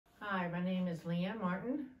is LeeAnn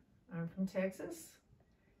Martin. I'm from Texas,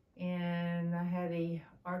 and I had a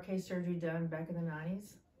RK surgery done back in the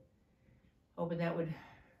 90s, hoping that would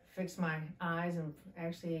fix my eyes, and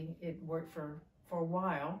actually it worked for a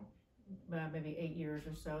while, maybe 8 years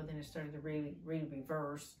or so. Then it started to really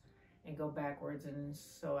reverse and go backwards, and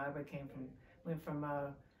so I went from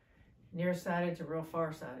nearsighted to real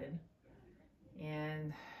farsighted.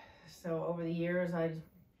 And so over the years, I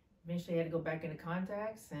eventually had to go back into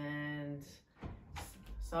contacts and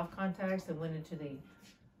soft contacts, and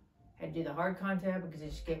had to do the hard contact because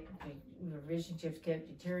your vision just kept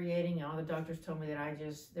deteriorating, and all the doctors told me that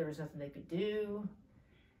there was nothing they could do.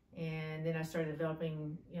 And then I started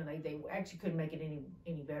developing, they actually couldn't make it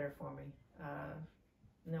any better for me.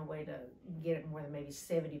 No way to get it more than maybe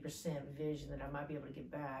 70% vision that I might be able to get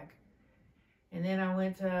back. And then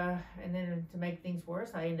and then to make things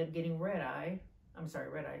worse, I ended up getting dry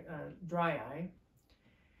eye.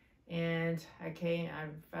 And I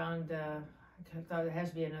found, I thought there has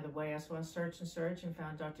to be another way. So I searched and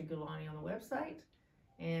found Dr. Gulani on the website,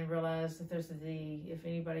 and realized that if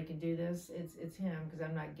anybody can do this, it's him, because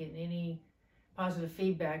I'm not getting any positive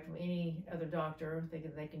feedback from any other doctor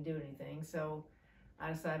thinking they can do anything. So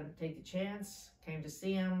I decided to take the chance, came to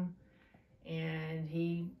see him, and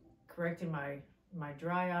he corrected my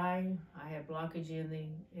dry eye. I had blockage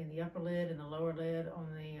in the upper lid and the lower lid on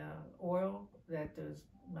the oil, that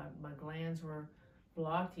my glands were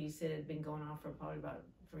blocked. He said it had been going on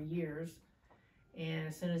for years. And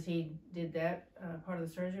as soon as he did that part of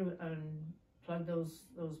the surgery, plugged those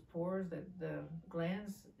pores, the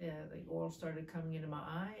glands, the oil started coming into my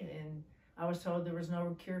eye, and I was told there was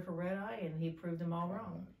no cure for red eye, and he proved them all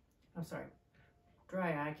wrong. I'm sorry,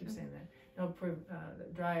 dry eye. I keep saying that. No,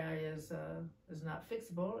 dry eye is not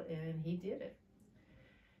fixable, and he did it.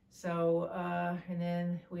 So and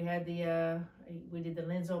then we did the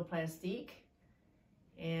LenZoplastique,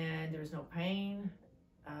 and there was no pain.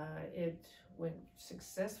 It went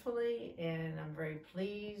successfully, and I'm very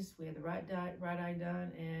pleased. We had the right eye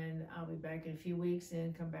done, and I'll be back in a few weeks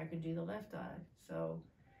and come back and do the left eye. So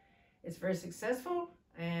it's very successful,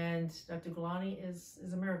 and Dr. Gulani is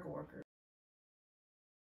a miracle worker.